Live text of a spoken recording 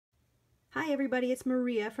Hi everybody, it's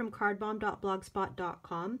Maria from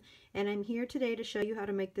cardbomb.blogspot.com, and I'm here today to show you how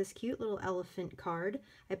to make this cute little elephant card.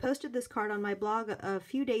 I posted this card on my blog a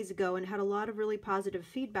few days ago and had a lot of really positive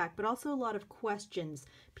feedback, but also a lot of questions.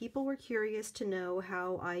 People were curious to know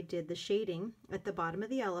how I did the shading at the bottom of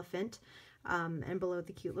the elephant and below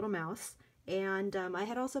the cute little mouse. And I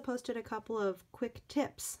had also posted a couple of quick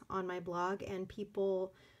tips on my blog, and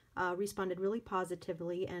people responded really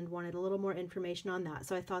positively and wanted a little more information on that.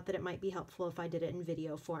 So I thought that it might be helpful if I did it in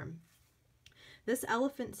video form. This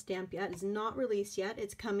elephant stamp yet is not released yet.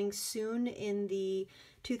 It's coming soon in the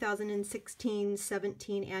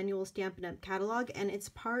 2016-17 annual Stampin' Up! Catalog, and it's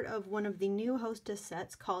part of one of the new Hostess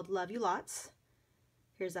sets called Love You Lots.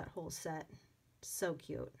 Here's that whole set. So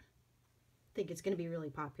cute. I think it's going to be really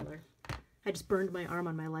popular. I just burned my arm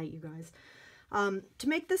on my light, you guys. To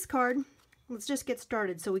make this card, let's just get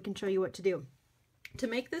started so we can show you what to do. To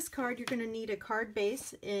make this card, you're going to need a card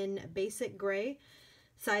base in basic gray.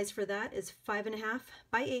 Size for that is 5.5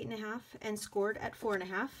 by 8.5 and scored at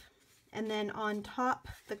 4.5. And then on top,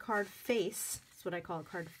 the card face, that's what I call a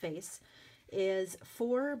card face, is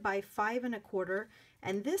 4 by 5.25.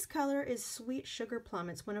 And this color is Sweet Sugarplum.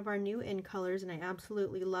 It's one of our new in colors, and I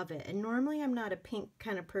absolutely love it. And normally I'm not a pink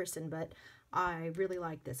kind of person, but I really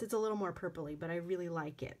like this. It's a little more purpley, but I really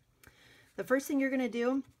like it. The first thing you're going to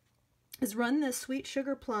do is run this Sweet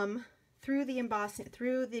Sugarplum through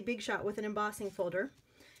the Big Shot with an embossing folder.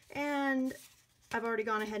 And I've already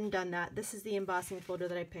gone ahead and done that. This is the embossing folder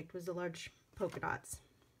that I picked, was the large polka dots.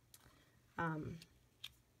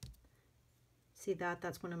 See that?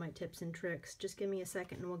 That's one of my tips and tricks. Just give me a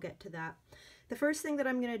second and we'll get to that. The first thing that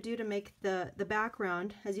I'm going to do to make the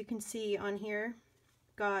background, as you can see on here,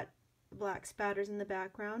 got black spatters in the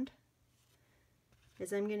background,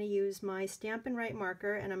 is I'm going to use my Stampin' Right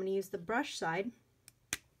marker, and I'm going to use the brush side,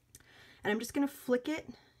 and I'm just going to flick it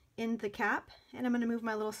in the cap, and I'm going to move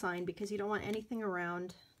my little sign because you don't want anything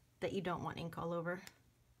around that you don't want ink all over.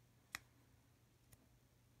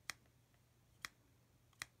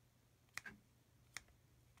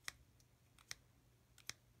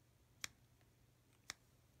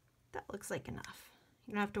 That looks like enough.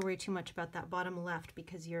 You don't have to worry too much about that bottom left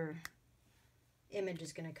because your image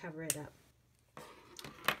is going to cover it up.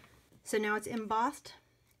 So now it's embossed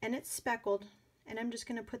and it's speckled, and I'm just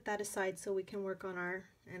going to put that aside so we can work on our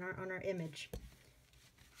image.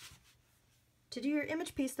 To do your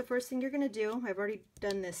image piece, the first thing you're going to do, I've already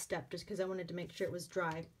done this step just because I wanted to make sure it was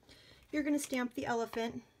dry. You're going to stamp the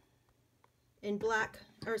elephant in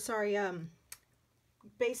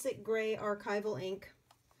basic gray archival ink.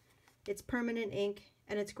 It's permanent ink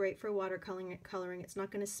and it's great for watercoloring. It's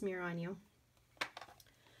not going to smear on you.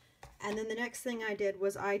 And then the next thing I did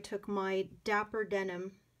was I took my Dapper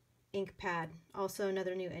Denim ink pad, also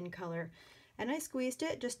another new in color, and I squeezed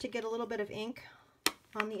it just to get a little bit of ink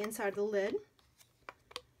on the inside of the lid,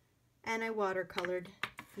 and I watercolored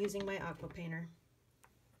using my aqua painter.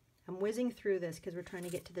 I'm whizzing through this because we're trying to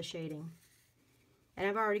get to the shading, and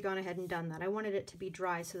I've already gone ahead and done that. I wanted it to be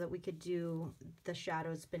dry so that we could do the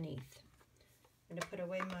shadows beneath. I'm going to put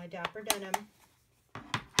away my Dapper Denim.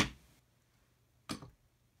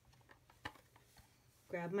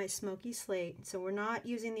 Grab my smoky slate. So we're not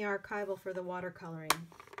using the archival for the watercoloring.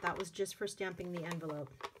 That was just for stamping the envelope,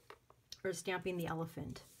 or stamping the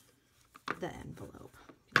elephant. The envelope.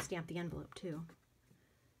 You can stamp the envelope too.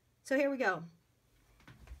 So here we go.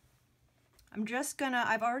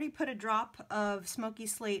 I've already put a drop of smoky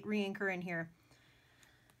slate re-inker in here.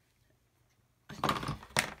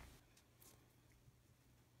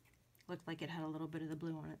 Looked like it had a little bit of the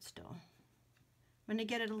blue on it still. I'm going to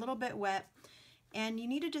get it a little bit wet. And you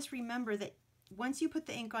need to just remember that once you put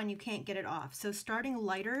the ink on, you can't get it off. So starting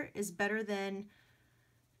lighter is better than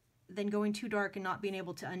going too dark and not being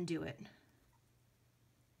able to undo it.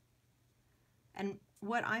 And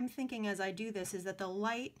what I'm thinking as I do this is that the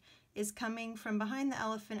light is coming from behind the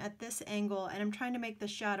elephant at this angle, and I'm trying to make the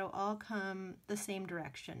shadow all come the same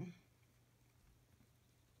direction.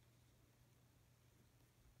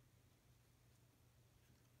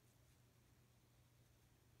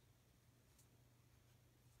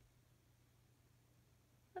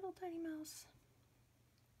 Little tiny mouse.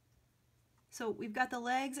 So we've got the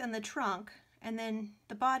legs and the trunk, and then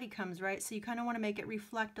the body comes, right? So you kind of want to make it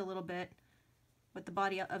reflect a little bit what the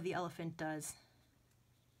body of the elephant does.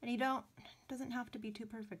 And it doesn't have to be too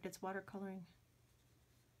perfect. It's watercoloring.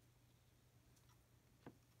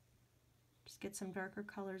 Just get some darker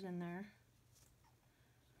colors in there.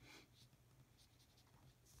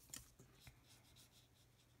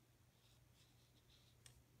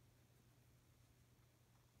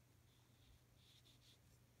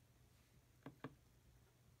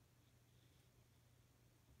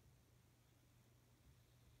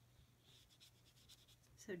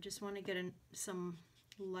 So just want to get some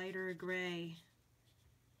lighter gray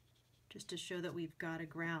just to show that we've got a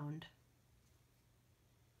ground.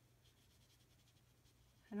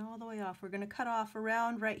 And all the way off. We're going to cut off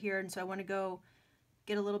around right here, and so I want to go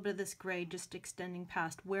get a little bit of this gray just extending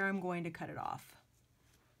past where I'm going to cut it off.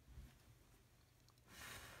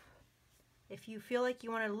 If you feel like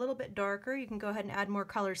you want it a little bit darker, you can go ahead and add more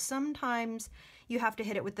colors. Sometimes you have to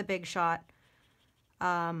hit it with the Big Shot,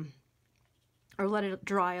 or let it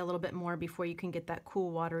dry a little bit more before you can get that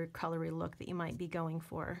cool watercolory look that you might be going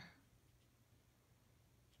for.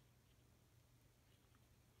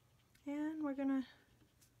 And we're gonna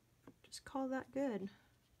just call that good.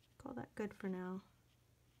 Call that good for now.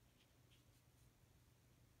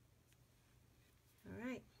 All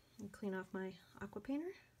right, and clean off my aqua painter.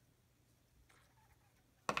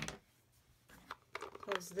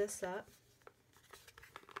 Close this up.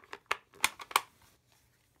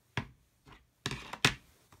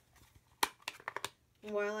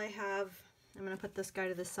 While I have, I'm going to put this guy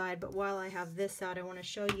to the side, but while I have this out, I want to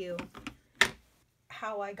show you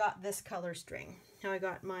how I got this color string. How I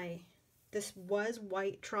got this was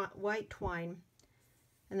white twine,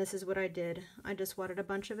 and this is what I did. I just wadded a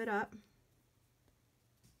bunch of it up,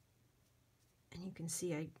 and you can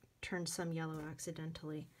see I turned some yellow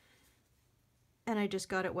accidentally. And I just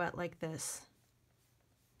got it wet like this.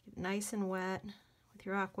 Get it nice and wet with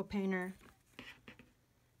your aqua painter.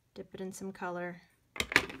 Dip it in some color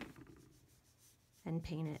and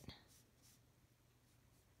paint it.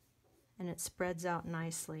 And it spreads out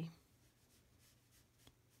nicely.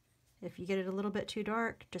 If you get it a little bit too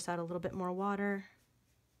dark, just add a little bit more water.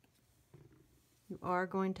 You are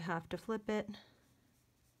going to have to flip it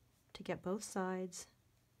to get both sides.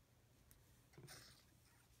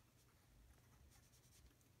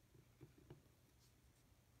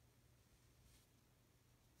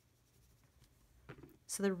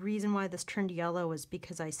 So the reason why this turned yellow is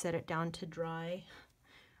because I set it down to dry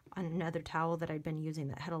on another towel that I'd been using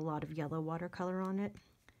that had a lot of yellow watercolor on it.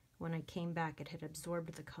 When I came back, it had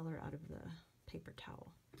absorbed the color out of the paper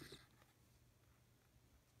towel.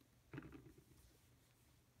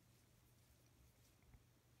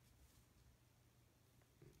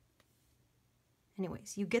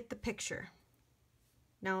 Anyways, you get the picture.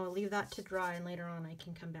 Now I'll leave that to dry, and later on I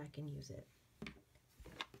can come back and use it.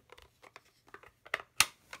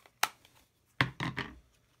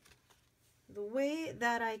 The way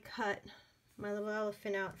that I cut my little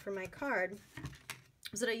elephant out for my card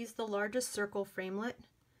was that I used the largest circle framelit,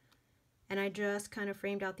 and I just kind of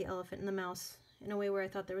framed out the elephant and the mouse in a way where I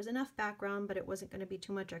thought there was enough background, but it wasn't going to be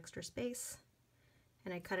too much extra space,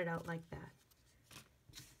 and I cut it out like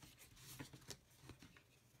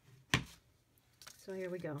that. So here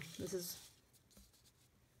we go. This is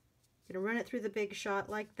going to run it through the Big Shot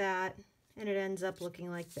like that, and it ends up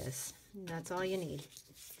looking like this. And that's all you need.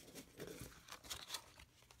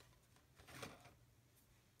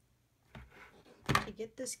 To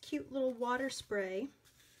get this cute little water spray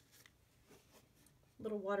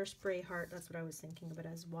heart, that's what I was thinking of it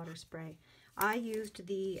as, water spray. I used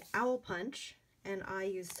the owl punch, and I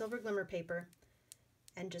used silver glimmer paper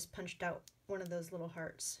and just punched out one of those little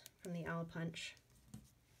hearts from the owl punch.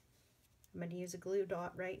 I'm going to use a glue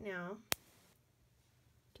dot right now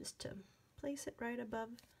just to place it right above,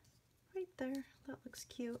 right there. That looks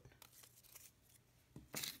cute.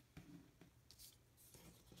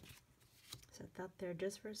 Set that there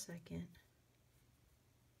just for a second.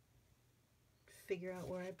 Figure out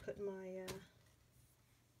where I put my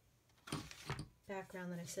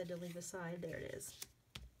background that I said to leave aside. There it is.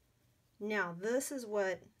 Now this is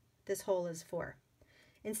what this hole is for.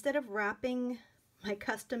 Instead of wrapping my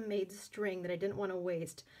custom made string that I didn't want to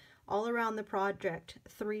waste all around the project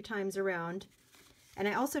 3 times around, and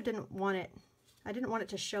I also didn't want it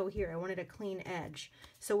to show here. I wanted a clean edge.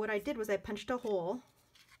 So what I did was I punched a hole,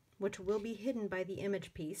 which will be hidden by the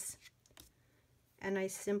image piece, and I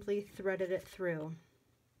simply threaded it through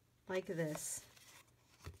like this.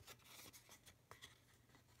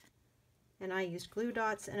 And I used glue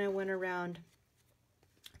dots, and I went around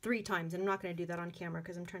 3 times, and I'm not going to do that on camera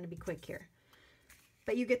because I'm trying to be quick here.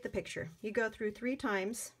 But you get the picture. You go through 3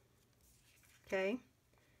 times, okay,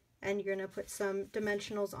 and you're going to put some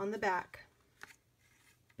dimensionals on the back.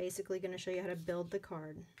 Basically going to show you how to build the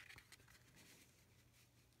card.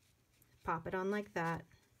 Pop it on like that.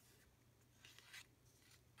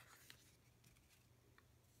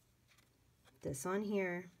 This on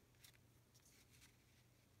here.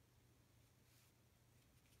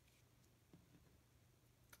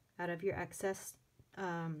 Out of your excess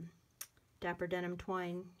Dapper denim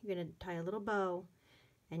twine, you're going to tie a little bow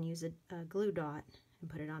and use a glue dot and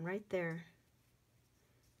put it on right there.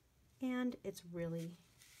 And it's really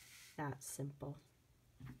that simple.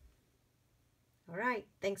 All right,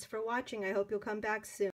 thanks for watching. I hope you'll come back soon.